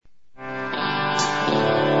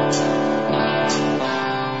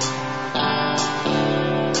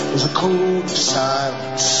code of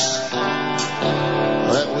silence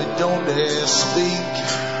that we don't dare speak.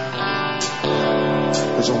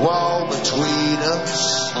 There's a wall between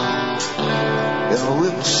us and a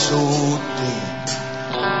river so deep.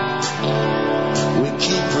 We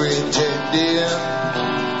keep pretending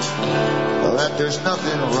that there's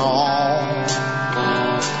nothing wrong.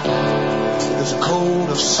 There's a code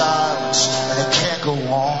of silence and it can't go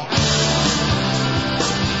on.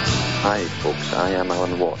 Hi folks, I am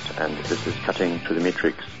Alan Watt and this is Cutting Through the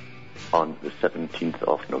Matrix on the 17th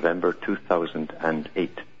of November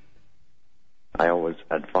 2008. I always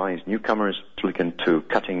advise newcomers to look into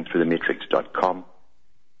cuttingthroughthematrix.com,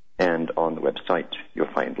 and on the website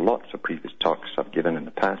you'll find lots of previous talks I've given in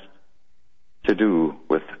the past to do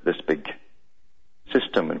with this big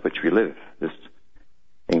system in which we live, this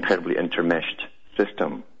incredibly intermeshed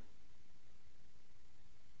system.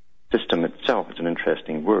 System itself is an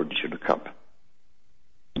interesting word. You should look up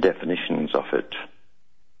definitions of it.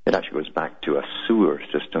 It actually goes back to a sewer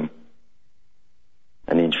system,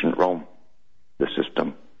 an ancient Rome, the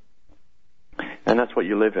system. And that's what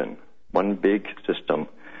you live in, one big system.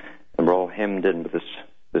 And we're all hemmed in with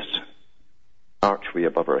this archway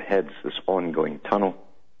above our heads, this ongoing tunnel,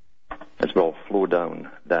 as we all flow down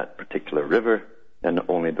that particular river, and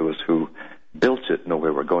only those who built it know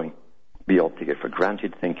where we're going. We all take it for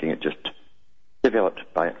granted, thinking it just developed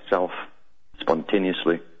by itself,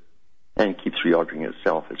 spontaneously, and keeps reordering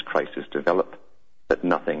itself as crises develop, but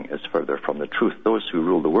nothing is further from the truth. Those who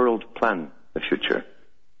rule the world plan the future,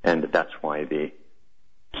 and that's why they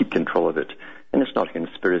keep control of it. And it's not a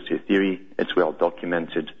conspiracy theory, it's well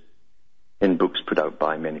documented in books put out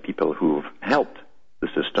by many people who've helped the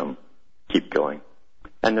system keep going.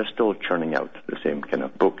 And they're still churning out the same kind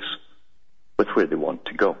of books with where they want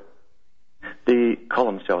to go. They call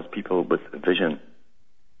themselves people with vision.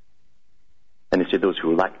 And they say those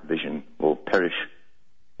who lack vision will perish.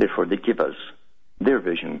 Therefore, they give us their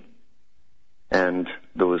vision. And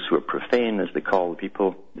those who are profane, as they call the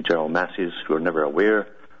people, the general masses, who are never aware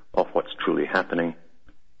of what's truly happening,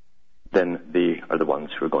 then they are the ones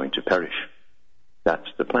who are going to perish. That's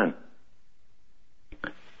the plan.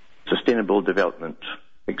 Sustainable development,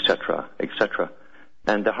 etc., etc.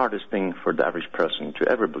 And the hardest thing for the average person to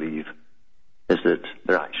ever believe is that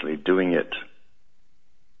they're actually doing it.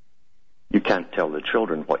 You can't tell the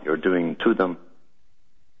children what you're doing to them,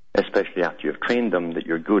 especially after you've trained them that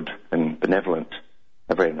you're good and benevolent,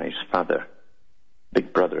 a very nice father,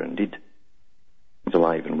 big brother indeed. He's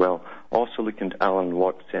alive and well. Also look into Alan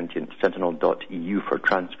Watt Sentinel.eu for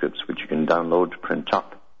transcripts which you can download, print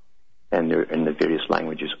up, and they're in the various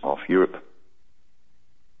languages of Europe.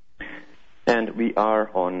 And we are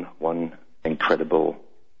on one incredible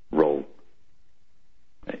roll.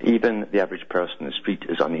 Even the average person in the street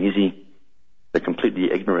is uneasy. They're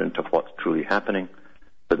completely ignorant of what's truly happening,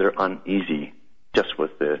 but they're uneasy just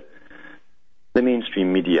with the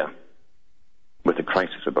mainstream media, with the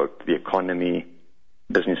crisis about the economy,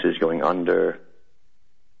 businesses going under,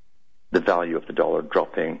 the value of the dollar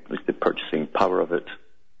dropping, at least the purchasing power of it,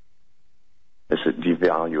 as the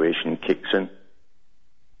devaluation kicks in.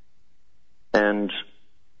 And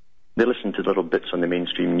they listen to little bits on the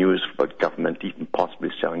mainstream news about government even possibly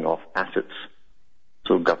selling off assets.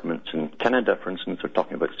 So governments in Canada, for instance, are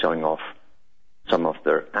talking about selling off some of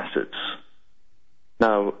their assets.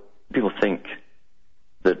 Now, people think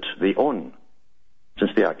that they own,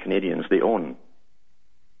 since they are Canadians, they own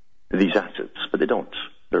these assets, but they don't.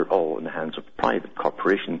 They're all in the hands of a private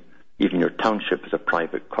corporation. Even your township is a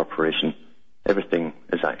private corporation. Everything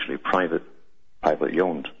is actually private, privately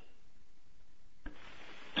owned.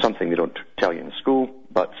 Something they don't tell you in school,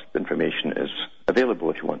 but the information is available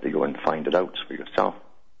if you want to go and find it out for yourself.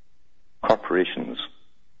 Corporations,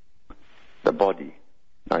 the body.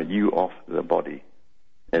 Are you of the body,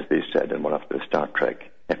 as they said in one of the Star Trek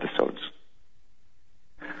episodes?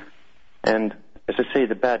 And as I say,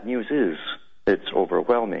 the bad news is it's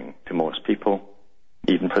overwhelming to most people,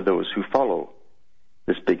 even for those who follow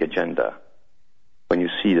this big agenda, when you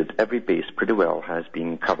see that every base pretty well has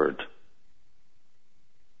been covered.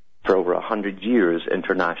 For over 100 years,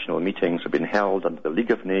 international meetings have been held under the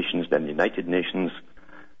League of Nations, then the United Nations,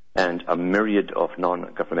 and a myriad of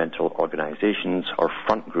non-governmental organizations or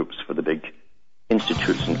front groups for the big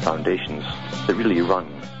institutes and foundations that really run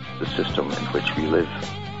the system in which we live,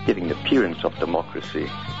 giving the appearance of democracy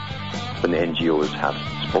when the NGOs have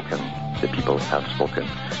spoken, the people have spoken.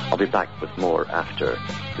 I'll be back with more after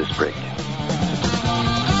this break.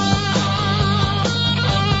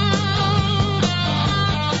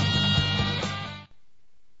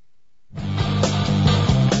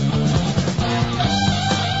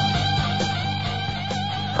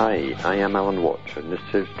 Hi, I am Alan Watt, and this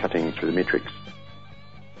is Cutting Through the Matrix.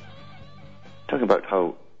 Talking about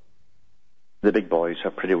how the big boys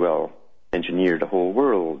have pretty well engineered a whole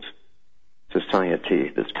world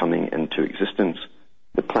society that's coming into existence,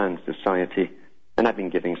 the planned society, and I've been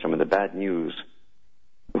giving some of the bad news,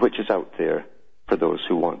 which is out there for those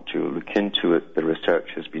who want to look into it. The research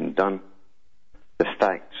has been done, the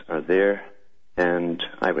facts are there, and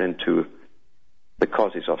I went into the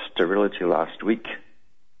causes of sterility last week.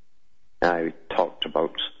 I talked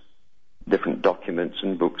about different documents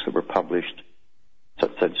and books that were published,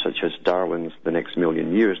 such as Darwin's The Next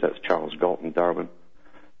Million Years, that's Charles Galton Darwin,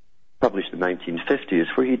 published in the 1950s,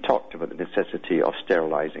 where he talked about the necessity of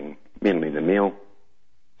sterilizing mainly the male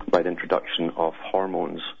by the introduction of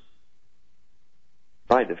hormones,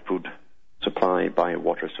 by the food supply, by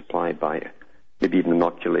water supply, by maybe even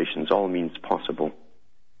inoculations, all means possible.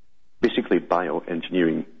 Basically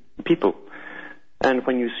bioengineering people. And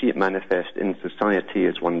when you see it manifest in society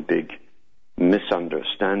as one big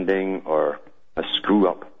misunderstanding or a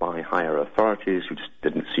screw-up by higher authorities who just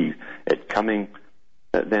didn't see it coming,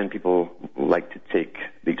 then people like to take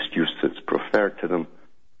the excuse that's preferred to them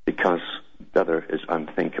because the other is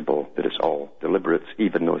unthinkable, that it's all deliberate,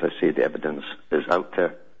 even though, as I say, the evidence is out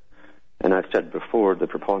there. And I've said before, the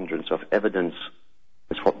preponderance of evidence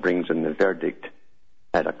is what brings in the verdict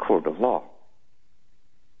at a court of law.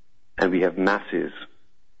 And we have masses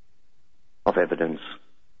of evidence,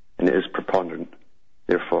 and it is preponderant.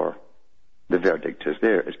 Therefore, the verdict is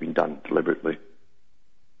there. It's been done deliberately.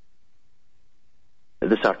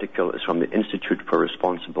 This article is from the Institute for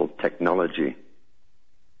Responsible Technology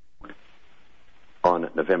on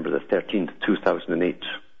November the 13th, 2008.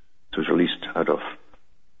 It was released out of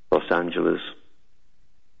Los Angeles.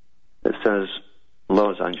 It says,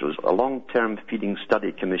 Los Angeles, a long-term feeding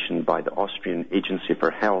study commissioned by the Austrian Agency for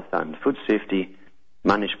Health and Food Safety,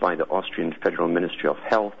 managed by the Austrian Federal Ministry of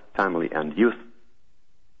Health, Family and Youth,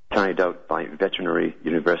 carried out by Veterinary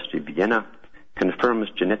University Vienna, confirms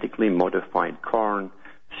genetically modified corn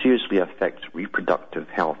seriously affects reproductive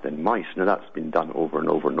health in mice. Now, that's been done over and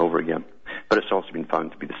over and over again, but it's also been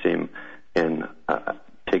found to be the same in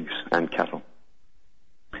pigs and cattle.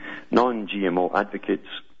 Non-GMO advocates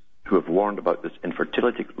who have warned about this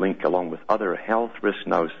infertility link along with other health risks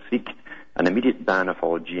now seek an immediate ban of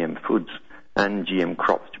all GM foods and GM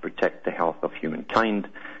crops to protect the health of humankind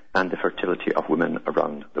and the fertility of women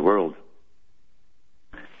around the world.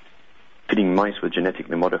 Feeding mice with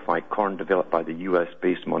genetically modified corn developed by the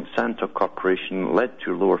US-based Monsanto Corporation led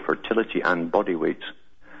to lower fertility and body weight,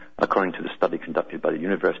 according to the study conducted by the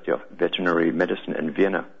University of Veterinary Medicine in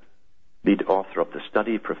Vienna. Lead author of the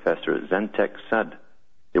study, Professor Zentek, said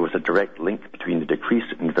there was a direct link between the decrease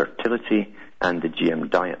in fertility and the GM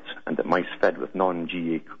diet, and that mice fed with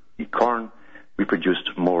non-GE corn reproduced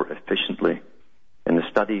more efficiently. In the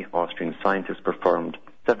study, Austrian scientists performed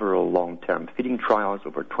several long-term feeding trials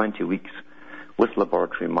over 20 weeks with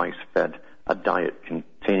laboratory mice fed a diet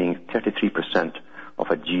containing 33% of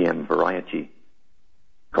a GM variety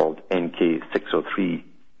called NK603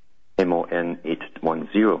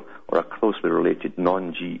 MON810, or a closely related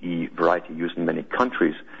non-GE variety used in many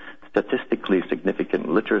countries. Statistically significant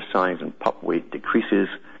litter size and pup weight decreases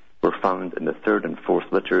were found in the third and fourth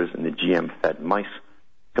litters in the GM-fed mice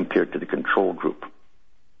compared to the control group.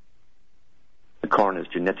 The corn is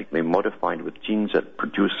genetically modified with genes that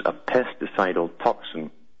produce a pesticidal toxin,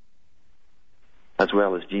 as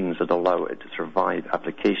well as genes that allow it to survive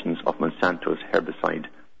applications of Monsanto's herbicide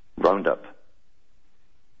Roundup.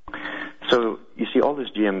 So, you see, all this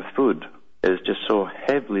GM food is just so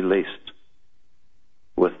heavily laced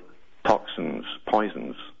with toxins,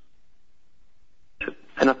 poisons.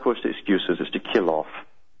 And of course the excuse is to kill off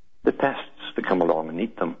the pests that come along and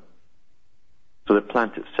eat them. So the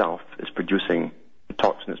plant itself is producing a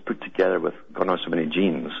toxin that's put together with God knows so many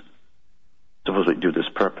genes, supposedly do this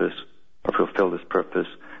purpose or fulfill this purpose,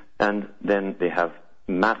 and then they have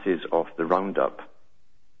masses of the Roundup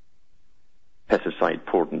pesticide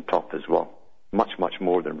poured on top as well, much, much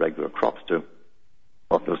more than regular crops do,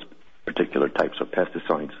 of those particular types of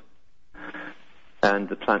pesticides. And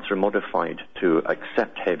the plants are modified to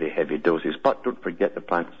accept heavy, heavy doses, but don't forget the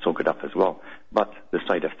plants soak it up as well. But the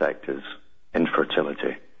side effect is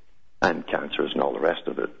infertility and cancers and all the rest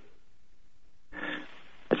of it.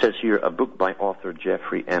 It says here, a book by author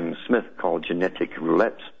Jeffrey M. Smith called Genetic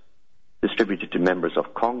Roulette, distributed to members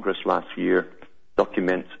of Congress last year,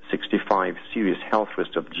 documents 65 serious health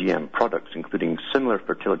risks of GM products, including similar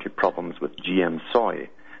fertility problems with GM soy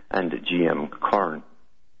and GM corn.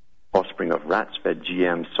 Offspring of rats fed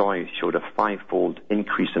GM soy showed a 5-fold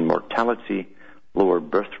increase in mortality, lower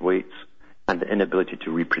birth weights, and the inability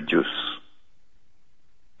to reproduce.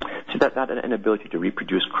 See, that inability to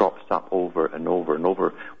reproduce crops up over and over and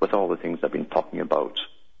over with all the things I've been talking about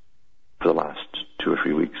for the last 2 or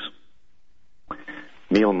 3 weeks.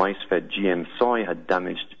 Male mice fed GM soy had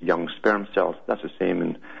damaged young sperm cells. That's the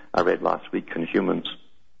same I read last week in humans.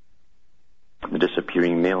 The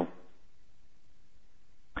disappearing male.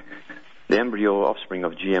 The embryo offspring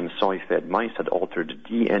of GM soy-fed mice had altered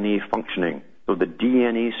DNA functioning. So the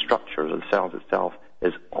DNA structure of the cells itself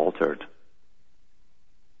is altered.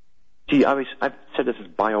 See, I've said this is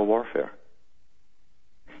biowarfare.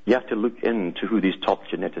 You have to look into who these top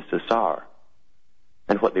geneticists are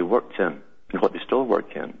and what they worked in and what they still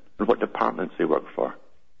work in and what departments they work for.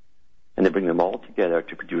 And they bring them all together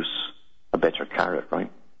to produce a better carrot,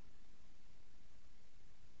 right?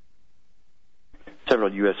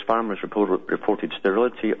 Several U.S. farmers reported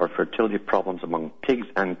sterility or fertility problems among pigs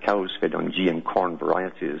and cows fed on GM corn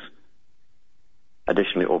varieties.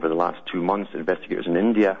 Additionally, over the last 2 months, investigators in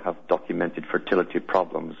India have documented fertility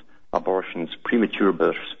problems, abortions, premature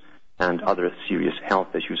births, and other serious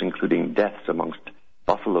health issues, including deaths amongst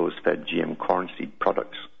buffaloes fed GM corn seed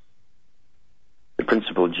products. The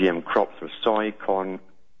principal GM crops are soy, corn,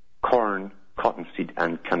 cottonseed,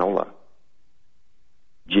 and canola.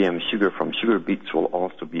 GM sugar from sugar beets will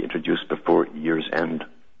also be introduced before year's end.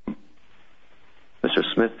 Mr.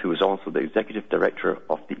 Smith, who is also the executive director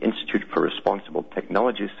of the Institute for Responsible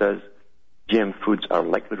Technology, says GM foods are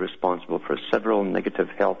likely responsible for several negative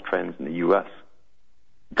health trends in the U.S.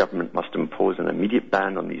 Government must impose an immediate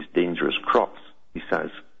ban on these dangerous crops, he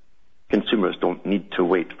says. Consumers don't need to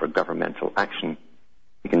wait for governmental action.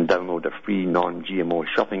 You can download a free non-GMO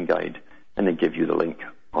shopping guide, and they give you the link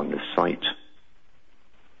on the site.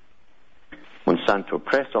 Monsanto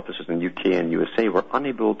press officers in the UK and USA were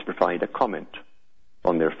unable to provide a comment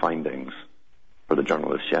on their findings for the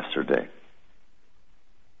journalists yesterday.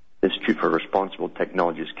 The Institute for Responsible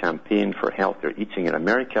Technology's campaign for healthier eating in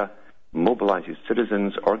America mobilizes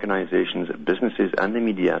citizens, organizations, businesses, and the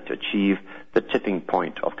media to achieve the tipping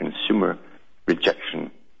point of consumer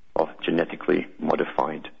rejection of genetically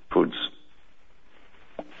modified foods.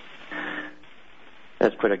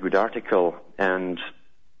 That's quite a good article, and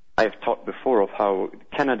I've talked before of how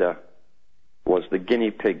Canada was the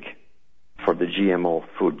guinea pig for the GMO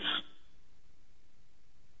foods.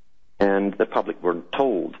 And the public weren't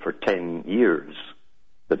told for 10 years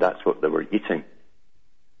that that's what they were eating.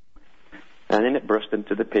 And then it burst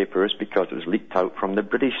into the papers because it was leaked out from the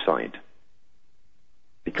British side.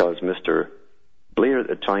 Because Mr. Blair at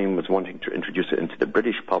the time was wanting to introduce it into the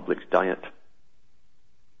British public's diet.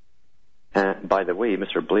 By the way,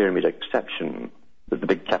 Mr. Blair made an exception that the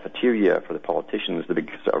big cafeteria for the politicians, the big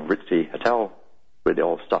sort of ritzy hotel where they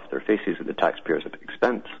all stuffed their faces at the taxpayers'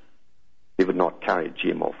 expense, they would not carry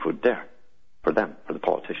GMO food there for them, for the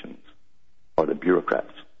politicians or the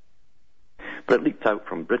bureaucrats. But it leaked out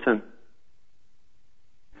from Britain.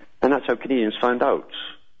 And that's how Canadians found out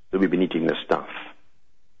that we'd been eating this stuff.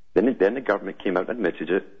 Then the government came out and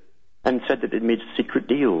admitted it and said that it made secret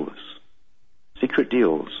deals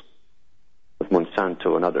with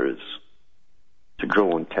Monsanto and others to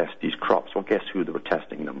grow and test these crops. Well, guess who they were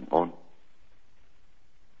testing them on?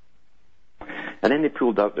 And then they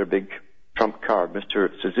pulled out their big trump card, Mr.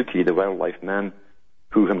 Suzuki, the wildlife man,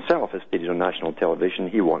 who himself has stated on national television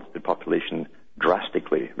he wants the population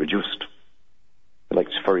drastically reduced. He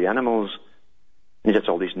likes furry animals, and he does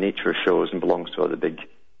all these nature shows and belongs to other big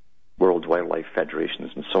world wildlife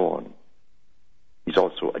federations and so on. He's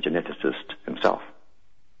also a geneticist himself.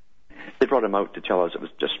 They brought him out to tell us it was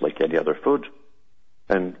just like any other food,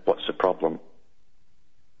 and what's the problem?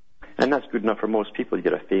 And that's good enough for most people. You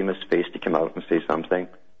get a famous face to come out and say something,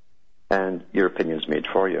 and your opinion's made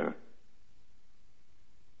for you.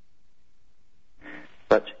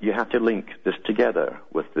 But you have to link this together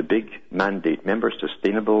with the big mandate. Remember,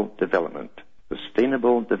 sustainable development,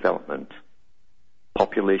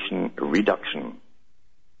 population reduction.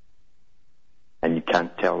 And you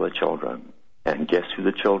can't tell the children. And guess who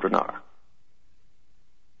the children are?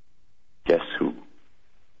 Guess who?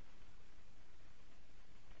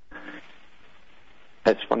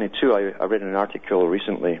 It's funny, too, I read an article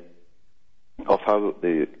recently of how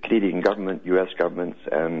the Canadian government, US governments,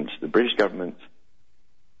 and the British government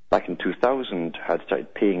back in 2000 had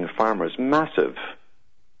started paying farmers massive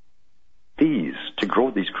fees to grow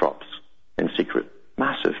these crops in secret.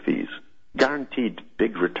 Massive fees. Guaranteed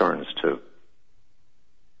big returns, too.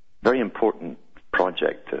 Very important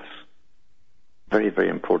project, this. Very, very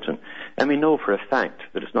important. And we know for a fact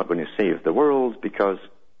that it's not going to save the world because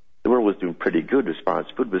the world was doing pretty good as far as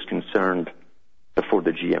food was concerned before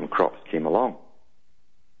the GM crops came along.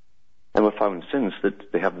 And we've found since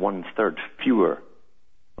that they have 1/3 fewer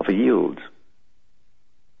of a yield.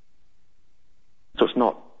 So it's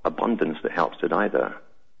not abundance that helps it either.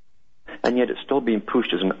 And yet it's still being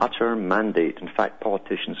pushed as an utter mandate. In fact,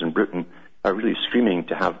 politicians in Britain are really screaming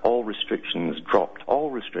to have all restrictions dropped,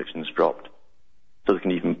 so they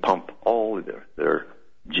can even pump all their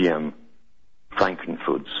GM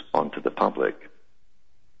Frankenfoods onto the public.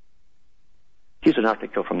 Here's an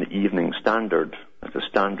article from the Evening Standard, at the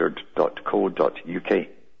standard.co.uk.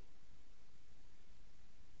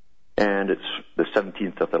 And it's the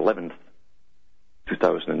 17th of the 11th,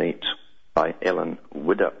 2008, by Ellen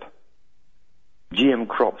Widdop. GM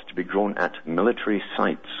crops to be grown at military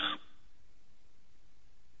sites.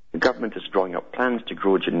 The government is drawing up plans to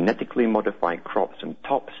grow genetically modified crops in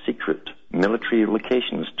top secret military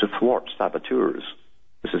locations to thwart saboteurs.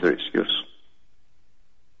 This is their excuse.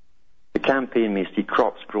 The campaign may see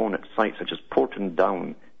crops grown at sites such as Porton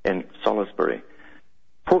Down in Salisbury.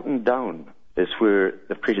 Porton Down is where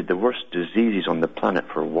they've created the worst diseases on the planet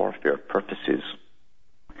for warfare purposes.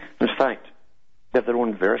 In fact, they have their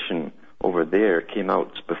own version over there, came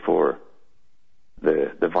out before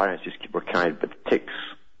the viruses were carried with ticks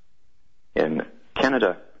in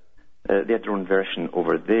Canada. They had their own version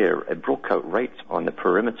over there. It broke out right on the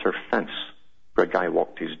perimeter fence where a guy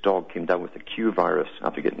walked his dog, came down with the Q virus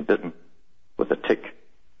after getting bitten with a tick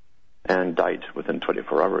and died within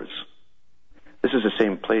 24 hours. This is the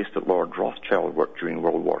same place that Lord Rothschild worked during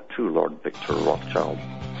World War II, Lord Victor Rothschild,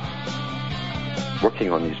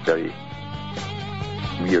 working on these very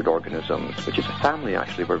weird organisms, which is a family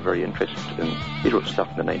actually we're very interested in. He wrote stuff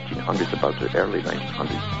in the 1900s about the early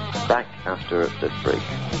 1900s. Back after this break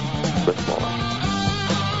with Wallace.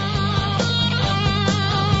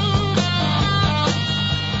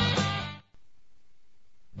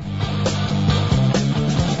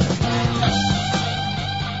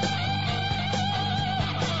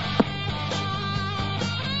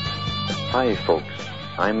 Hi folks,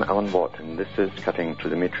 I'm Alan Watt and this is Cutting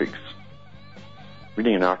Through the Matrix.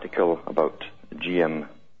 Reading an article about GM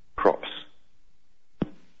crops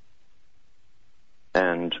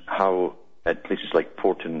and how at places like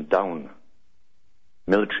Porton Down,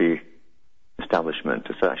 military establishment,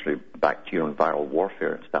 it's actually bacterial and viral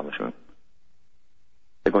warfare establishment,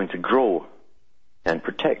 they're going to grow and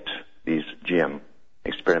protect these GM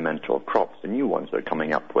experimental crops, the new ones they're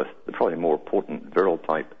coming up with, the probably more potent viral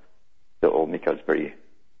type that will make us very,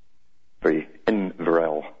 very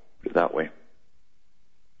in-virile, put it that way.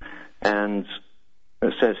 And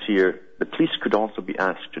it says here, the police could also be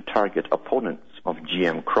asked to target opponents of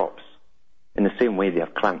GM crops in the same way they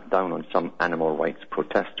have clamped down on some animal rights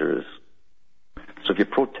protesters. So if you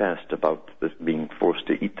protest about this being forced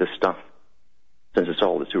to eat this stuff, since it's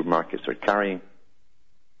all the supermarkets are carrying,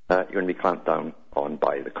 you're going to be clamped down on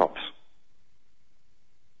by the cops.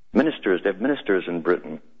 Ministers, they have ministers in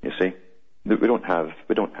Britain, you see. We don't have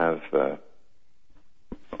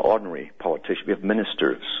ordinary politicians. We have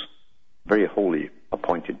ministers. Very holy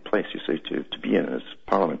appointed place, you see, to be in as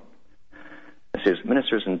Parliament. It says,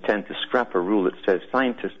 ministers intend to scrap a rule that says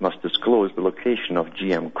scientists must disclose the location of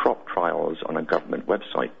GM crop trials on a government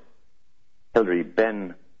website. Hilary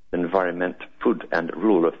Benn, the Environment, Food and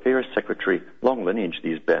Rural Affairs Secretary, long lineage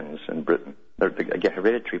these Benns in Britain. They're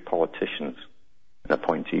hereditary politicians and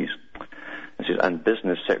appointees. It says, and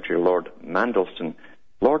Business Secretary Lord Mandelson.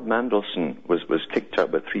 Lord Mandelson was kicked out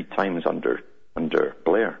about 3 times under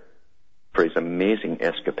Blair for his amazing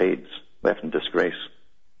escapades, left in disgrace.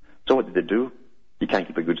 So what did they do? You can't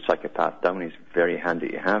keep a good psychopath down. He's very handy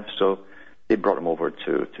to have. So they brought him over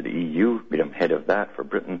to the EU, made him head of that for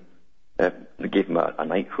Britain. They gave him a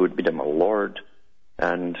knighthood, made him a lord,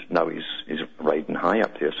 and now he's riding high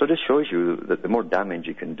up there. So this shows you that the more damage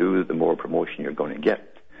you can do, the more promotion you're going to get.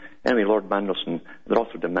 Anyway, Lord Mandelson, they're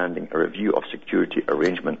also demanding a review of security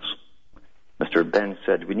arrangements. Mr. Benn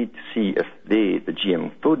said, we need to see if they, the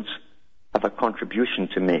GM foods, have a contribution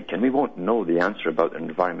to make, and we won't know the answer about their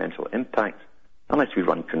environmental impact unless we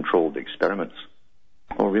run controlled experiments.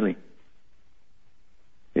 Oh, really?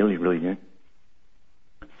 Really, yeah.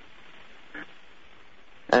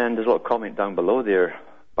 And there's a lot of comment down below there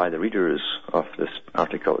by the readers of this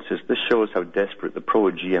article. It says, this shows how desperate the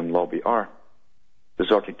pro-GM lobby are,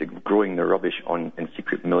 resorting to growing their rubbish in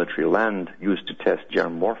secret military land used to test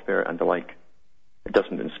germ warfare and the like. It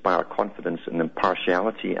doesn't inspire confidence in the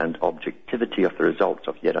impartiality and objectivity of the results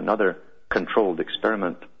of yet another controlled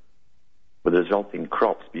experiment, with the resulting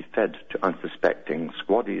crops be fed to unsuspecting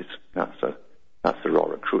squaddies. That's the raw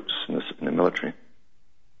recruits in the military.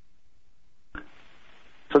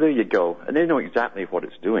 So there you go. And they know exactly what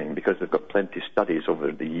it's doing because they've got plenty of studies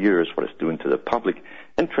over the years what it's doing to the public.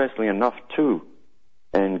 Interestingly enough, too,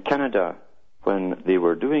 in Canada, when they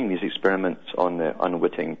were doing these experiments on the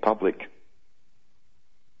unwitting public,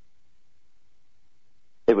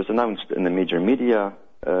 it was announced in the major media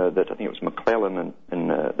that I think it was McClellan in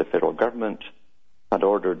the federal government had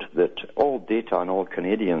ordered that all data on all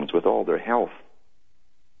Canadians with all their health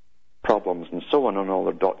problems and so on all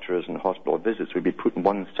their doctors and hospital visits would be put in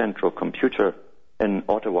one central computer in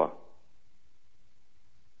Ottawa.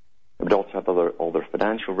 It would also have all their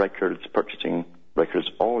financial records, purchasing records,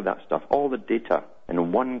 all of that stuff, all the data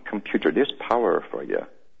in one computer. There's power for you.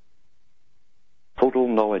 Total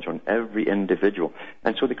knowledge on every individual.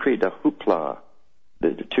 And so they created a hoopla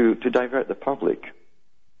to divert the public.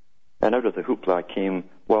 And out of the hoopla came,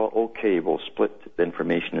 well, okay, we'll split the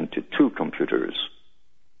information into two computers.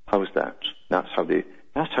 How's that? That's how they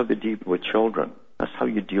deal with children. That's how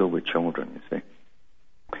you deal with children, you see.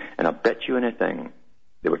 And I bet you anything,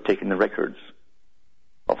 they were taking the records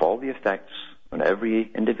of all the effects on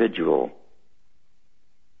every individual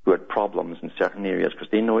who had problems in certain areas, because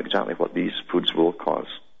they know exactly what these foods will cause.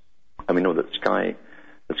 And we know that the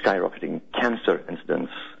skyrocketing cancer incidence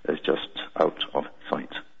is just out of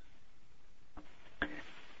sight.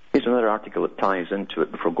 Here's another article that ties into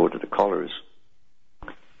it before we go to the callers.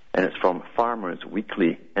 And it's from Farmers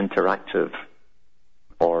Weekly Interactive,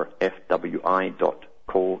 or fwi.co.uk.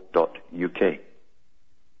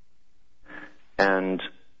 And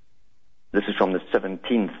this is from the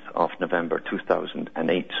 17th of November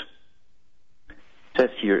 2008. It says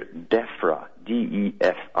here DEFRA,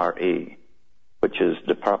 D-E-F-R-A, which is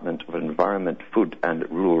Department of Environment, Food and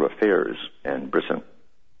Rural Affairs in Britain.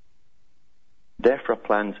 DEFRA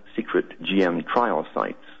plans secret GM trial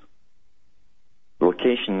sites. The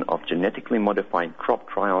location of genetically modified crop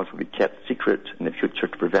trials will be kept secret in the future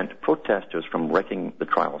to prevent protesters from wrecking the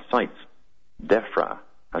trial sites. DEFRA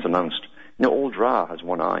has announced. Old Ra has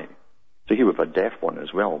one eye. So here we have a deaf one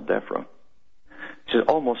as well, DEFRA. It says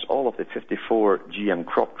almost all of the 54 GM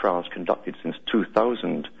crop trials conducted since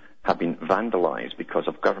 2000 have been vandalized because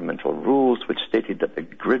of governmental rules which stated that the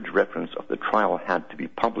grid reference of the trial had to be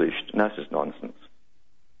published. And this is nonsense.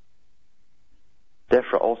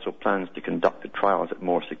 DEFRA also plans to conduct the trials at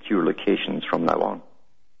more secure locations from now on.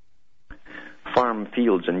 Farm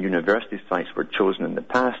fields and university sites were chosen in the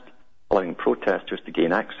past, allowing protesters to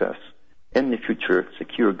gain access. In the future,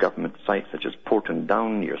 secure government sites such as Porton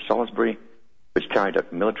Down near Salisbury, which carried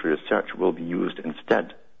out military research, will be used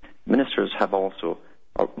instead. Ministers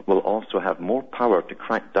will also have more power to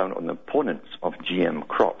crack down on the opponents of GM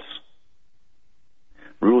crops.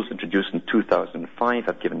 Rules introduced in 2005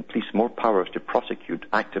 have given police more powers to prosecute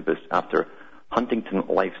activists after Huntington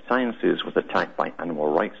Life Sciences was attacked by animal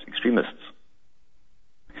rights extremists.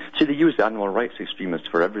 See, they use the animal rights extremists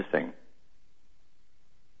for everything.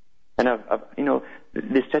 And,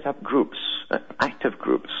 they set up groups, active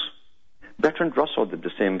groups. Bertrand Russell did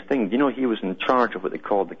the same thing. He was in charge of what they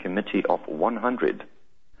called the Committee of 100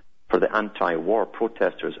 for the anti-war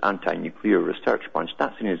protesters, anti-nuclear research bunch.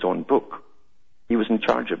 That's in his own book. He was in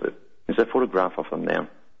charge of it. There's a photograph of him there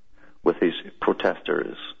with his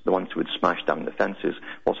protesters, the ones who would smash down the fences.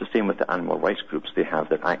 Well, it's the same with the animal rights groups. They have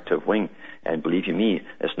their active wing. And believe you me,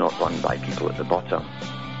 it's not run by people at the bottom.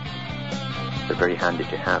 They're very handy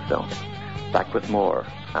to have, though. Back with more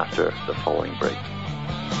after the following break.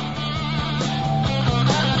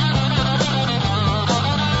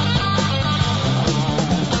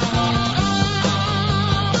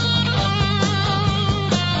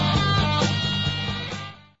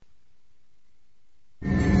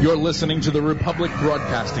 You're listening to the Republic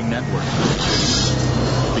Broadcasting Network,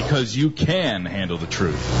 because you can handle the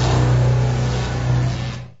truth.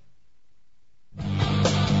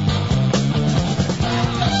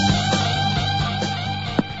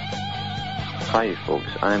 Hi folks,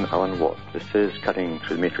 I'm Alan Watt. This is Cutting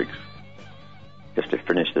Through the Matrix. Just to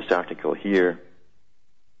finish this article here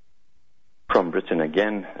from Britain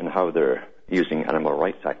again, and how they're using animal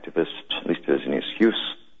rights activists, at least as an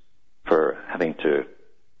excuse, for having to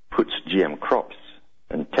put GM crops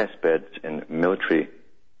in test beds in military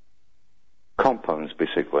compounds,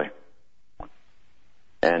 basically.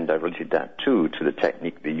 And I related that too to the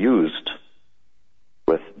technique they used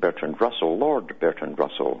with Bertrand Russell, Lord Bertrand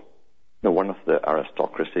Russell, one of the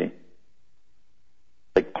aristocracy,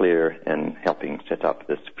 big player in helping set up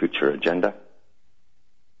this future agenda,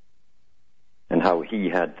 and how he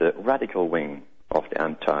had the radical wing of the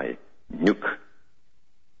anti-nuke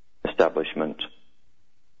establishment,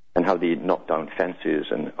 and how they knocked down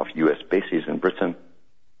fences of U.S. bases in Britain,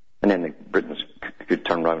 And then the Britons could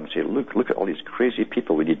turn around and say, look at all these crazy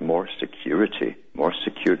people. We need more security,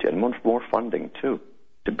 and more funding too,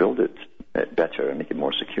 to build it better and make it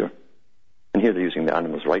more secure. And here they're using the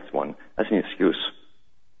animals' rights one as an excuse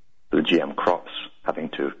for the GM crops having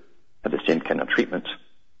to have the same kind of treatment.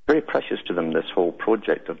 Very precious to them, this whole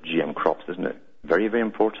project of GM crops, isn't it? Very, very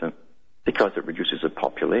important, because it reduces the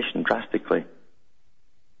population drastically.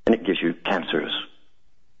 And it gives you cancers.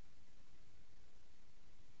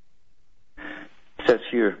 It says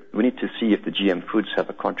here, we need to see if the GM foods have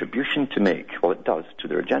a contribution to make. Well, it does, to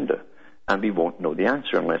their agenda. And we won't know the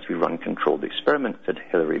answer unless we run controlled experiments, said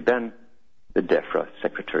Hilary Benn, the DEFRA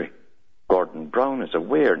secretary. Gordon Brown is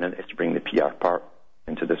aware, and it's to bring the PR part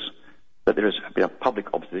into this, that there has been a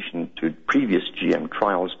public opposition to previous GM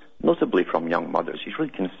trials, notably from young mothers. He's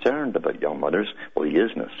really concerned about young mothers. Well, he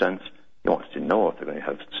is in a sense. He wants to know if they're going to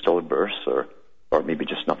have stillbirths or maybe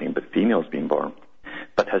just nothing but females being born,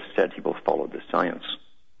 but has said he will follow the science.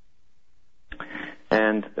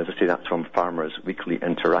 And, as I say, that's from Farmers Weekly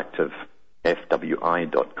Interactive,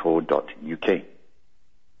 fwi.co.uk.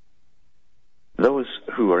 Those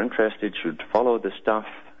who are interested should follow this stuff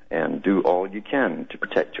and do all you can to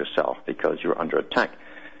protect yourself, because you're under attack.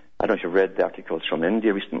 I don't know if you've read the articles from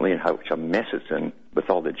India recently and how much a mess it's in with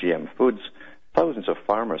all the GM foods. Thousands of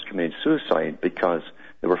farmers committed suicide because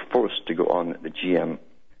they were forced to go on the GM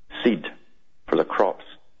seed for the crops,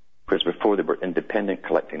 whereas before they were independent,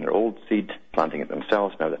 collecting their old seed, planting it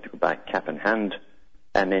themselves. Now they have to go back cap in hand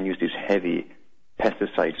and then use these heavy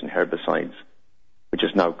pesticides and herbicides, which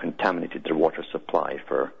has now contaminated their water supply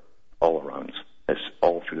for all around. It's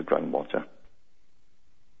all through the groundwater.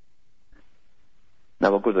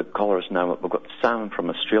 Now we'll go to the callers now. We've got Sam from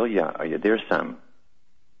Australia. Are you there, Sam?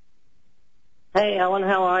 Hey, Alan,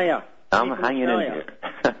 how are you? I'm hanging in here.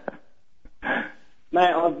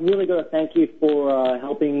 Mate, I've really got to thank you for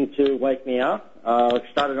helping to wake me up. I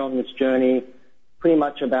started on this journey pretty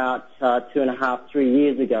much about 2.5, 3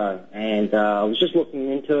 years ago, and I was just looking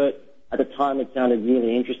into it. At the time, it sounded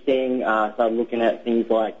really interesting. I started looking at things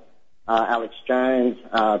like Alex Jones,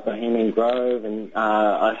 Bohemian Grove, and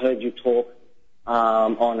I heard you talk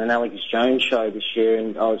on an Alex Jones show this year,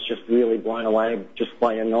 and I was just really blown away just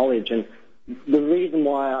by your knowledge. And the reason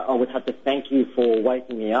why I would have to thank you for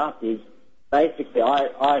waking me up is basically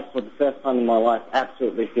I for the first time in my life,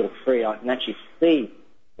 absolutely feel free. I can actually see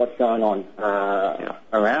what's going on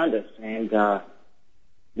around us, and to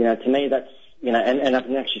me that's and I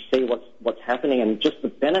can actually see what's happening, and just the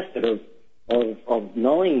benefit of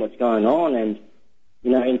knowing what's going on, and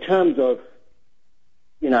in terms of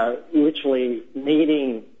literally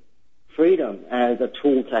needing freedom as a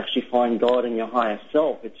tool to actually find God and your higher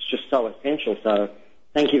self. It's just so essential. So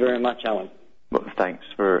thank you very much, Alan. Well, thanks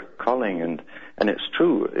for calling, and it's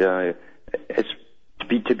true. It's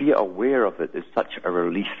to be aware of it is such a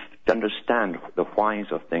relief. To understand the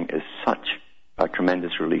whys of things is such a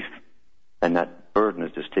tremendous relief, and that burden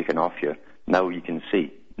is just taken off you. Now you can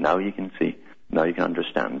see. Now you can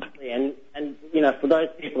understand. And for those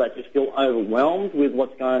people that just feel overwhelmed with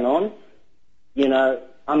what's going on,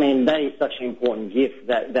 that is such an important gift,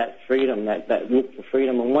 that freedom, that look for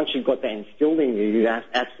freedom. And once you've got that instilled in you, you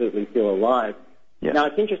absolutely feel alive. Yeah. Now,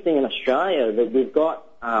 it's interesting in Australia that we've got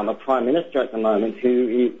a Prime Minister at the moment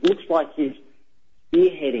who looks like he's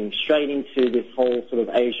spearheading straight into this whole sort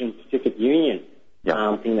of Asian Pacific Union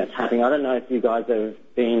thing that's happening. I don't know if you guys have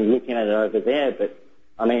been looking at it over there, but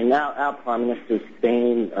our Prime Minister's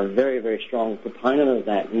been a very, very strong proponent of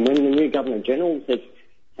that. And when the new Governor-General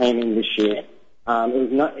came in this year,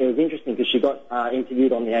 it was interesting because she got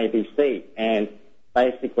interviewed on the ABC, and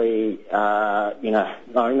basically, I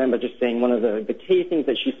remember just seeing one of the key things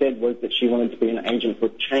that she said was that she wanted to be an agent for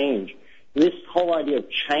change. This whole idea of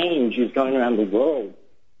change is going around the world,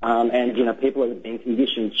 and people are being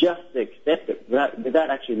conditioned just to accept it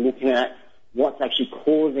without actually looking at what's actually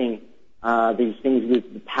causing these things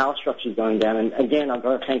with the power structures going down. And again, I've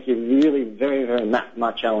got to thank you really very, very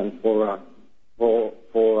much, Alan, for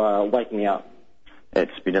waking me up.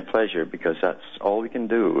 It's been a pleasure, because that's all we can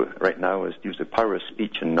do right now is use the power of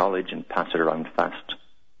speech and knowledge and pass it around fast.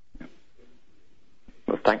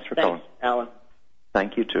 Well, thanks for calling. Alan.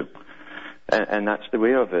 Thank you, too. And that's the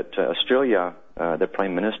way of it. Australia, the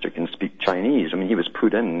Prime Minister can speak Chinese. He was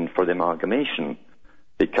put in for the amalgamation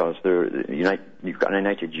because you've got a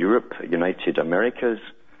united Europe, united Americas,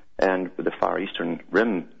 and the Far Eastern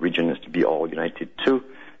Rim region is to be all united too.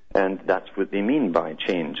 And that's what they mean by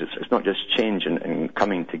change. It's not just change and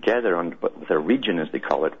coming together, but with a region, as they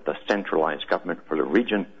call it, the centralized government for the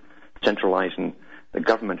region. Centralizing the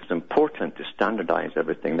government is important to standardize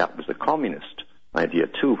everything. That was the communist idea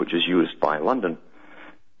too, which is used by London.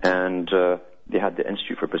 And they had the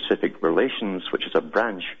Institute for Pacific Relations, which is a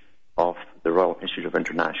branch of the Royal Institute of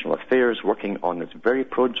International Affairs, working on this very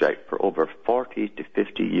project for over 40 to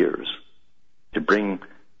 50 years to bring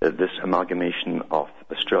this amalgamation of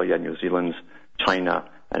Australia, New Zealand, China,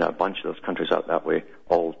 and a bunch of those countries out that way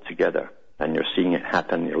all together. And you're seeing it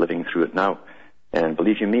happen, you're living through it now. And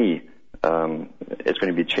believe you me, it's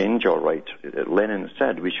going to be change, all right. Lenin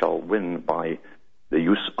said we shall win by the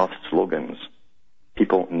use of slogans.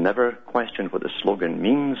 People never questioned what the slogan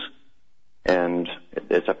means, and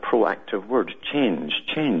it's a proactive word. Change,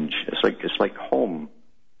 change. It's like home.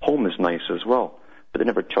 Home is nice as well, but they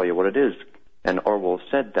never tell you what it is. And Orwell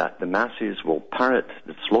said that the masses will parrot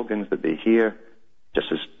the slogans that they hear, just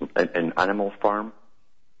as in Animal Farm.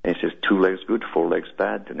 And he says 2 legs good, 4 legs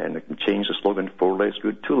bad, and then they can change the slogan 4 legs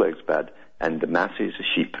good, 2 legs bad. And the masses, the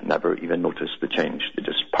sheep, never even notice the change. They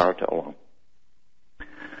just parrot it along.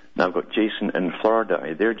 Now I've got Jason in Florida. Are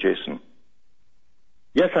you there, Jason?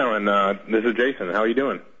 Yes, Alan. This is Jason. How are you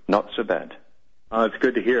doing? Not so bad. It's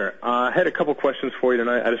good to hear. I had a couple questions for you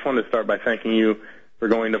tonight. I just wanted to start by thanking you for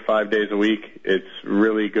going to 5 days a week. It's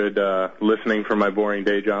really good listening for my boring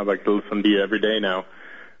day job. I can listen to you every day now.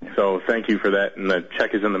 So thank you for that, and the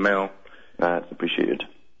check is in the mail. That's appreciated.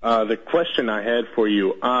 The question I had for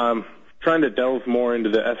you, trying to delve more into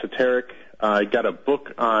the esoteric. I got a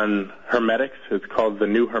book on hermetics. It's called The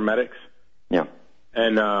New Hermetics. Yeah.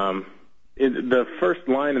 And the first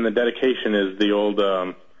line in the dedication is the old,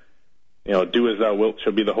 do as thou wilt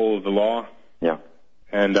shall be the whole of the law. Yeah.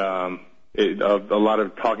 And a lot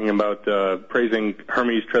of talking about praising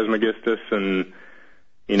Hermes Trismegistus and,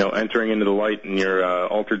 entering into the light in your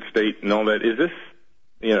altered state and all that. Is this,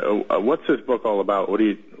 what's this book all about?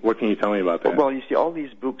 What can you tell me about that? Well, you see, all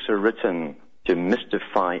these books are written to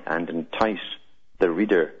mystify and entice the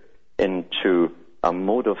reader into a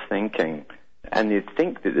mode of thinking. And they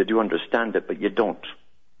think that they do understand it, but you don't.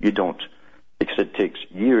 You don't. Because it takes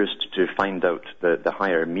years to find out the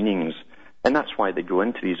higher meanings. And that's why they go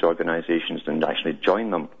into these organizations and actually join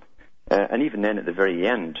them. And even then, at the very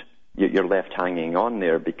end, you're left hanging on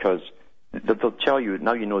there, because they'll tell you,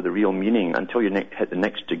 now you know the real meaning. Until you hit the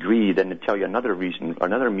next degree, then they tell you another reason,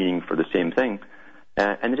 another meaning for the same thing.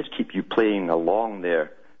 And they just keep you playing along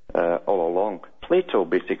there all along. Plato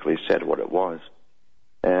basically said what it was.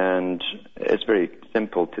 And it's very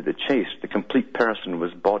simple to the chase. The complete person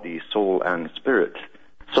was body, soul, and spirit.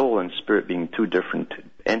 Soul and spirit being two different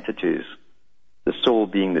entities. The soul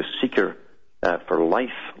being the seeker for life,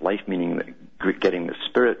 life meaning getting the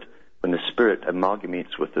spirit. When the spirit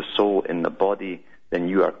amalgamates with the soul in the body, then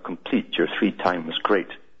you are complete. You're 3 times great.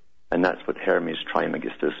 And that's what Hermes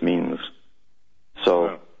Trismegistus means.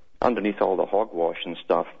 So, underneath all the hogwash and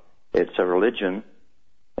stuff, it's a religion.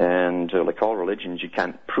 And like all religions, you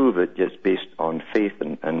can't prove it just based on faith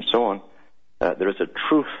and so on. There is a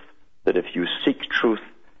truth that if you seek truth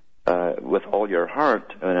with all your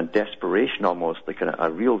heart, and a desperation almost, like a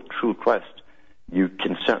real true quest, you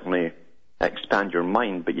can certainly expand your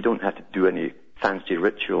mind, but you don't have to do any fancy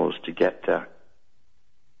rituals to get there.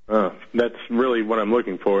 That's really what I'm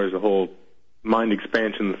looking for, is a whole mind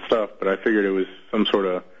expansion stuff, but I figured it was some sort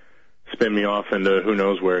of spin me off into who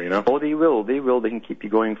knows where, Oh, they will. They can keep you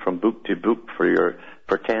going from book to book for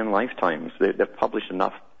 10 lifetimes. They've published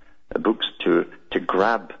enough books to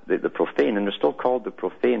grab the profane, and they're still called the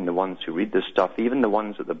profane, the ones who read this stuff. Even the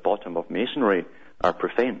ones at the bottom of Masonry are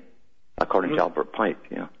profane, according to Albert Pike,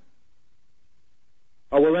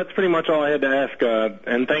 Oh, well, that's pretty much all I had to ask,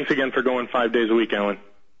 and thanks again for going 5 days a week, Alan.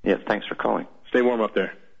 Yes, thanks for calling. Stay warm up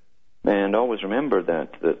there. And always remember that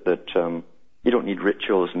you don't need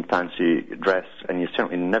rituals and fancy dress, and you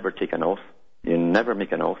certainly never take an oath. You never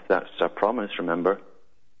make an oath. That's a promise, remember.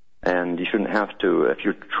 And you shouldn't have to, if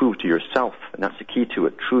you're true to yourself, and that's the key to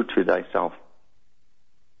it, true to thyself,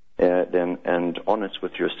 and honest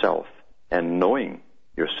with yourself, and knowing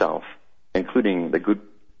yourself, including the good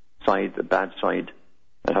side, the bad side,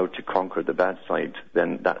 and how to conquer the bad side,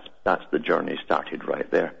 then that's the journey started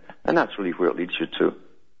right there. And that's really where it leads you to,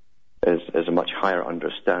 is a much higher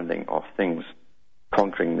understanding of things,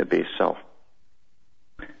 conquering the base self.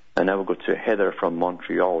 And now we'll go to Heather from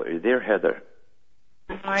Montreal. Are you there, Heather?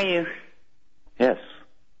 How are you? Yes.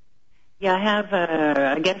 Yeah, I have,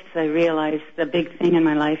 I guess I realized the big thing in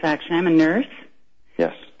my life, actually. I'm a nurse.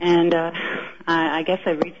 Yes. And I guess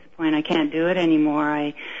I've reached the point I can't do it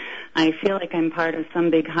anymore. I feel like I'm part of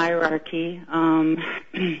some big hierarchy,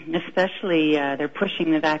 especially they're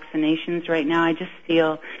pushing the vaccinations right now. I just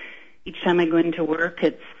feel each time I go into work,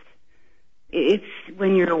 it's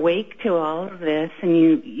when you're awake to all of this and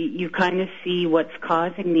you kind of see what's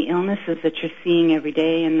causing the illnesses that you're seeing every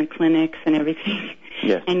day in the clinics and everything.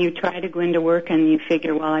 Yes. And you try to go into work and you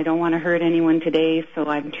figure, well, I don't want to hurt anyone today, so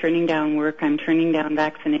I'm turning down work, I'm turning down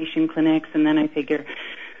vaccination clinics, and then I figure,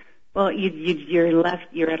 well, you're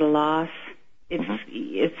at a loss.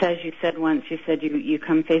 It's as you said once, you said you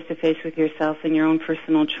come face to face with yourself and your own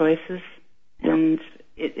personal choices, and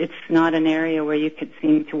it's not an area where you could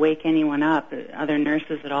seem to wake anyone up, other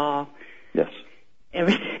nurses at all. Yes.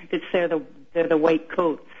 They're the white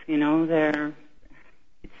coats, it's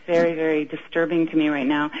very, very disturbing to me right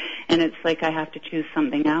now, and it's like I have to choose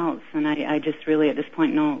something else, and I just really at this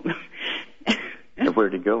point know where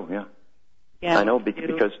to go. Yeah, I know,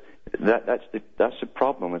 because that's the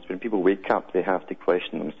problem. It's when people wake up, they have to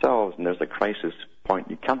question themselves, and there's a crisis point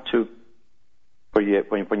you come to where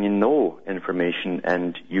when you know information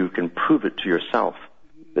and you can prove it to yourself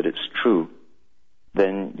that it's true,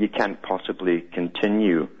 then you can't possibly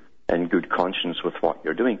continue in good conscience with what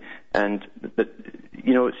you're doing. And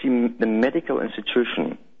the medical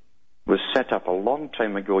institution was set up a long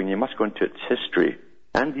time ago, and you must go into its history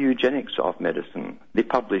and the eugenics of medicine. They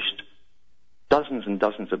published dozens and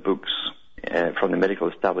dozens of books from the medical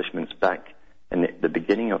establishments back in the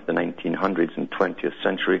beginning of the 1900s and 20th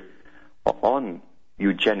century on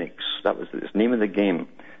eugenics. That was the name of the game.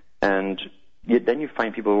 And then you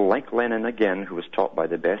find people like Lenin again, who was taught by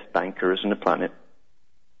the best bankers on the planet.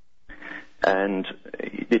 And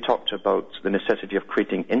they talked about the necessity of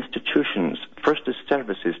creating institutions, first as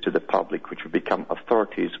services to the public, which would become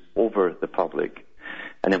authorities over the public.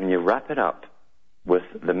 And then when you wrap it up with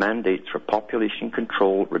the mandates for population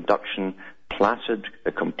control, reduction, placid,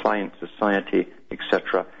 a compliant society,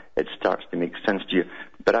 etc., it starts to make sense to you.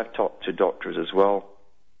 But I've talked to doctors as well,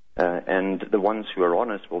 and the ones who are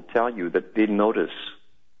honest will tell you that they notice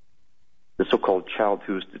the so-called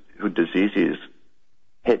childhood diseases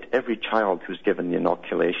hit every child who's given the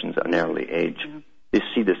inoculations at an early age. Yeah. They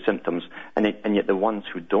see the symptoms, and yet the ones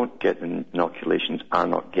who don't get inoculations are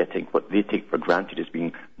not getting what they take for granted as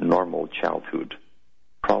being normal childhood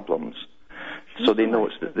problems. So they know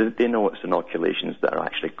it's inoculations that are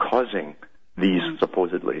actually causing these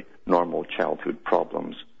supposedly normal childhood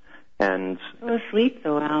problems. And asleep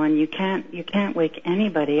though, Alan, you can't wake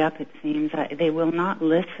anybody up. It seems they will not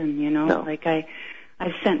listen. No. Like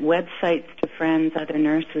I've sent websites to friends, other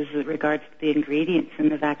nurses, with regards to the ingredients in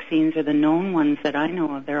the vaccines, or the known ones that I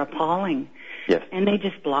know of. They're appalling. Yes. And they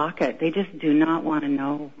just block it. They just do not want to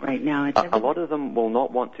know right now. A lot of them will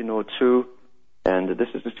not want to know too. And this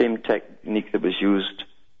is the same technique that was used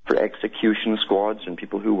for execution squads and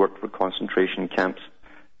people who worked for concentration camps.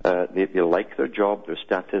 They like their job, their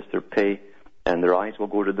status, their pay, and their eyes will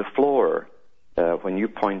go to the floor when you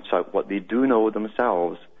point out what they do know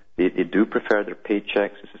themselves. They do prefer their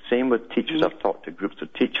paychecks. It's the same with teachers. I've talked to groups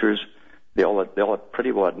of teachers. They all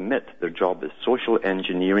pretty well admit their job is social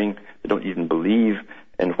engineering. They don't even believe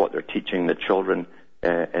in what they're teaching the children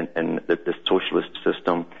in the socialist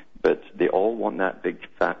system, but they all want that big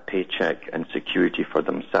fat paycheck and security for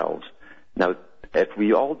themselves. Now, if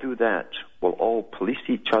we all do that, we'll all police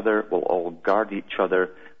each other, we'll all guard each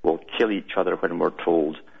other, we'll kill each other when we're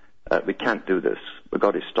told. We can't do this. We've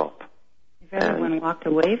got to stop. If everyone walked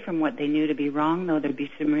away from what they knew to be wrong, though, there'd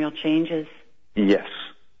be some real changes. Yes.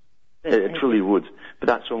 It truly would. But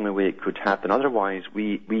that's the only way it could happen. Otherwise,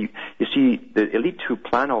 you see, the elite who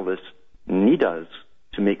plan all this need us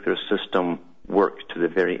to make their system work to the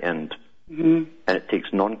very end. Mm-hmm. And it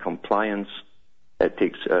takes non-compliance. It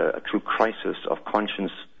takes a true crisis of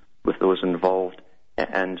conscience with those involved,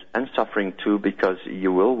 and suffering too, because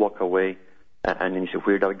you will walk away and then you say,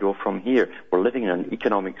 where do I go from here? We're living in an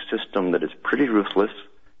economic system that is pretty ruthless.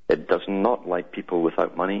 It does not like people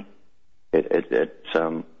without money. You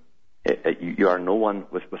are no one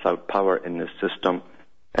without power in this system,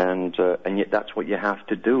 and yet that's what you have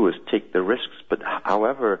to do, is take the risks. But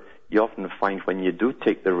however, you often find when you do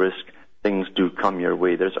take the risk, things do come your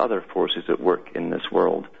way. There's other forces at work in this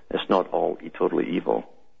world. It's not all totally evil.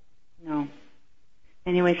 No.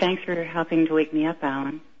 Anyway, thanks for helping to wake me up,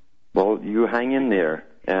 Alan. Well, you hang in there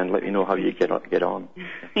and let me know how you get on.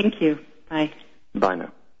 Thank you. Bye. Bye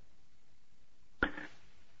now.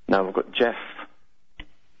 Now we've got Jeff.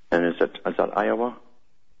 And is that Iowa?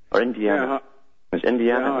 Or Indiana? Yeah, it's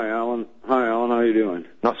Indiana. Yeah, hi, Alan. Hi, Alan. How are you doing?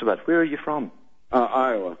 Not so bad. Where are you from?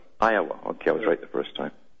 Iowa. Iowa. Okay, I was right the first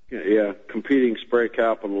time. Yeah, competing spray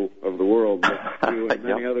capital of the world. You and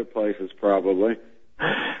many other places, probably.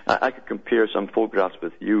 I could compare some photographs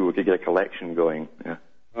with you. We could get a collection going. Yeah.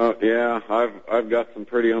 Yeah, I've got some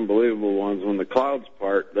pretty unbelievable ones. When the clouds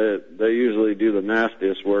part, they usually do the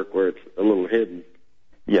nastiest work where it's a little hidden.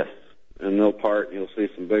 Yes. And they'll part, and you'll see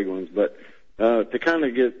some big ones. But to kind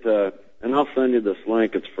of get and I'll send you this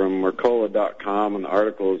link. It's from Mercola.com, and the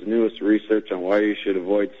article is Newest Research on Why You Should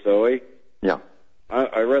Avoid Soy. Yeah.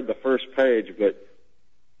 I read the first page, but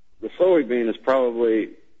the soybean is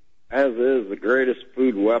probably, as is, the greatest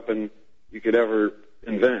food weapon you could ever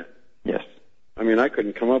invent. Yes. I mean, I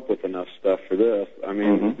couldn't come up with enough stuff for this. I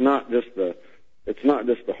mean, it's not just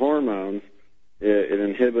the hormones. It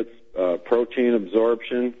inhibits protein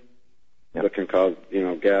absorption that can cause,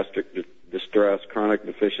 gastric distress, chronic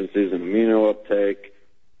deficiencies in amino uptake,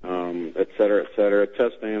 et cetera, et cetera.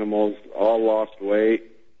 Test animals all lost weight.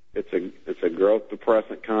 It's a growth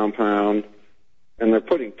depressant compound, and they're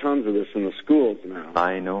putting tons of this in the schools now.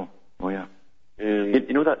 I know. Oh yeah. And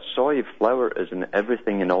you know that soy flour is in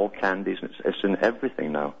everything, in all candies. It's in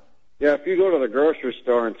everything now. Yeah, if you go to the grocery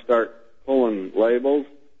store and start pulling labels,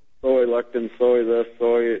 soy lectin, soy this,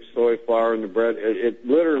 soy flour in the bread, it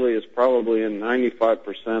literally is probably in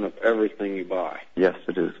 95% of everything you buy. Yes,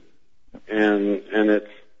 it is. And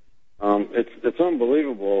it's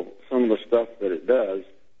unbelievable some of the stuff that it does.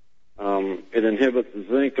 It inhibits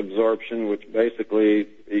zinc absorption, which basically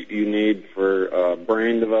you need for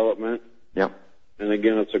brain development. Yep. And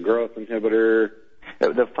again, it's a growth inhibitor.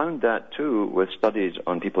 They've found that too with studies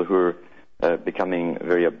on people who are becoming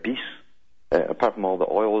very obese. Apart from all the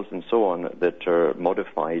oils and so on that are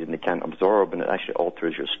modified and they can't absorb, and it actually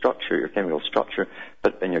alters your structure, your chemical structure,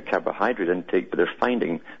 but in your carbohydrate intake. But they're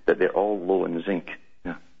finding that they're all low in zinc.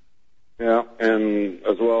 Yeah. Yeah, and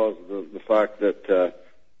as well as the fact that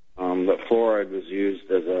that fluoride was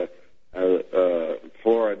used as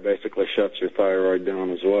fluoride basically shuts your thyroid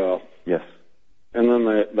down as well. Yes. And then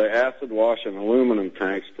they acid wash in aluminum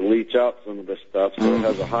tanks to leach out some of this stuff, so it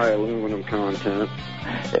has a high aluminum content.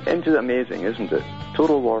 Isn't it amazing, isn't it?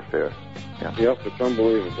 Total warfare. Yeah. Yep, it's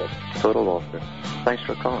unbelievable. Total warfare. Thanks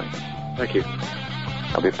for calling. Thank you.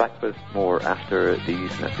 I'll be back with more after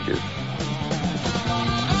these messages.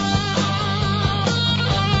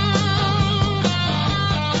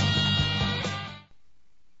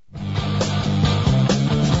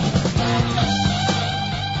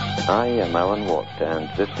 I am Alan Watt, and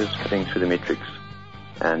this is Cutting Through the Matrix.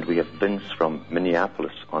 And we have Vince from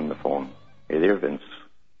Minneapolis on the phone. Hey there, Vince.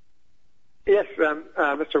 Yes,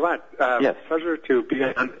 Mr. Watt. Yes. Pleasure to be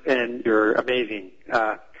on, and you're amazing.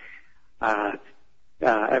 Ever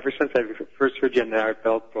since I first heard you in the Art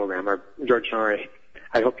Bell program, or George Norrie,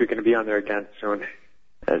 I hope you're going to be on there again soon.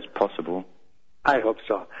 As possible. I hope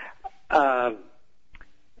so.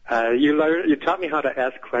 You taught me how to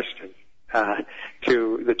ask questions.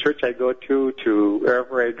 To the church I go to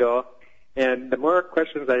wherever I go. And the more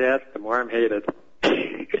questions I ask, the more I'm hated.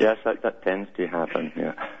 Yes, that tends to happen,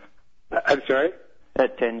 yeah. I'm sorry?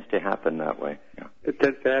 That tends to happen that way, yeah. It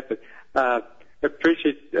tends to happen. I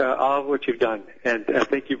appreciate all of what you've done, and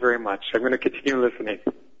thank you very much. I'm going to continue listening.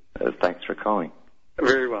 Thanks for calling.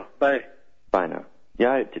 Very well. Bye. Bye now.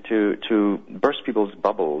 Yeah, to burst people's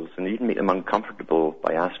bubbles and even make them uncomfortable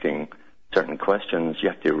by asking certain questions, you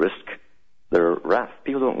have to risk their wrath.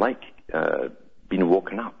 People don't like being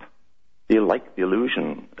woken up. They like the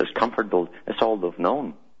illusion. It's comfortable. It's all they've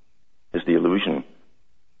known is the illusion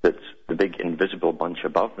that the big invisible bunch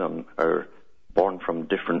above them are born from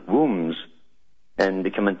different wombs and they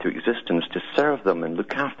come into existence to serve them and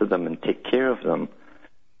look after them and take care of them.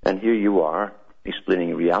 And here you are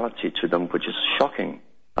explaining reality to them, which is shocking,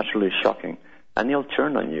 utterly shocking. And they'll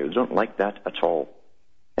turn on you. They don't like that at all.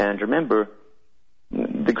 And remember,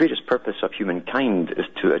 the greatest purpose of humankind is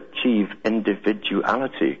to achieve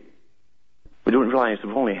individuality. We don't realize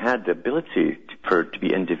we've only had the ability to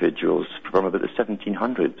be individuals from about the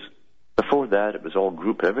 1700s. Before that, it was all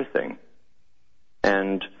group everything.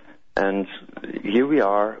 And here we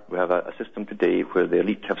are. We have a system today where the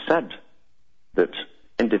elite have said that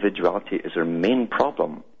individuality is their main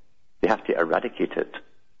problem. They have to eradicate it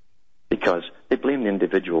because they blame the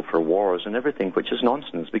individual for wars and everything, which is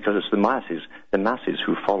nonsense because it's the masses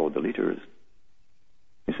who follow the leaders.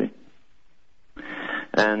 You see?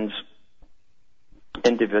 And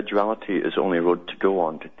individuality is the only road to go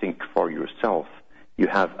on to think for yourself. You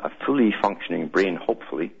have a fully functioning brain,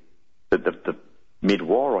 hopefully. They've made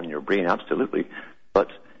war on your brain, absolutely.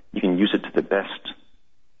 But you can use it to the best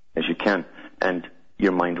as you can. And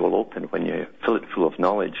your mind will open when you fill it full of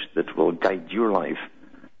knowledge that will guide your life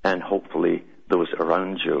and hopefully those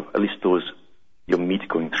around you, at least those you'll meet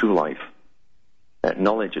going through life.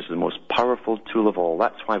 Knowledge is the most powerful tool of all.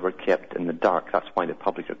 That's why we're kept in the dark. That's why the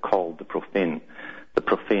public are called the profane. The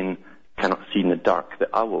profane cannot see in the dark. The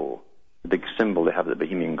owl, the big symbol they have at the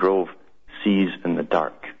Bohemian Grove, sees in the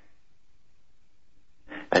dark.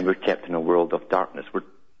 And we're kept in a world of darkness.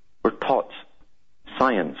 We're taught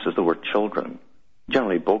science as though we're children.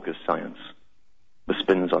 generally bogus science with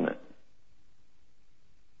spins on it.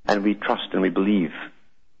 And we trust and we believe.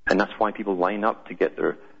 And that's why people line up to get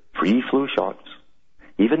their free flu shots.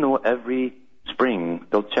 Even though every spring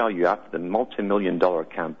they'll tell you after the multi-million-dollar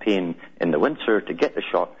campaign in the winter to get the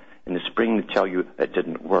shot, in the spring they tell you it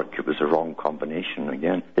didn't work, it was the wrong combination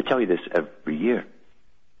again. They tell you this every year.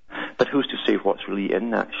 But who's to say what's really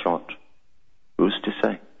in that shot? Who's to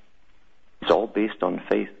say? It's all based on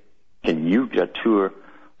faith. Can you get a tour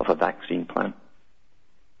of a vaccine plan?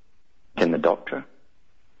 Can the doctor?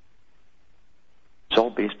 It's all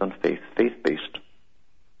based on faith, faith-based.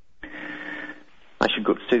 I should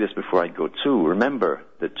say this before I go too. Remember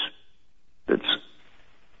that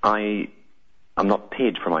I'm not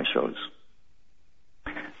paid for my shows.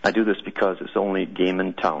 I do this because it's the only game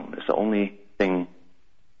in town. It's the only thing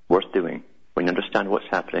worth doing. When you understand what's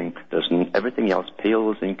happening, everything else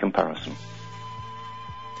pales in comparison.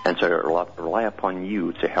 And so I rely upon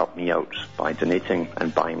you to help me out by donating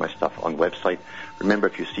and buying my stuff on website. Remember,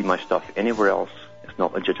 if you see my stuff anywhere else, it's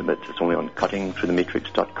not legitimate. It's only on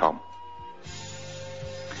cuttingthroughthematrix.com.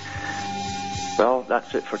 Well,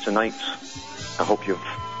 that's it for tonight. I hope you've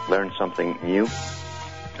learned something new.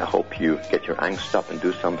 I hope you get your angst up and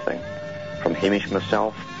do something. From Hamish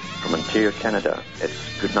myself, from Ontario, Canada,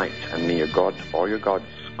 it's good night, and may your God or your gods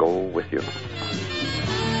go with you.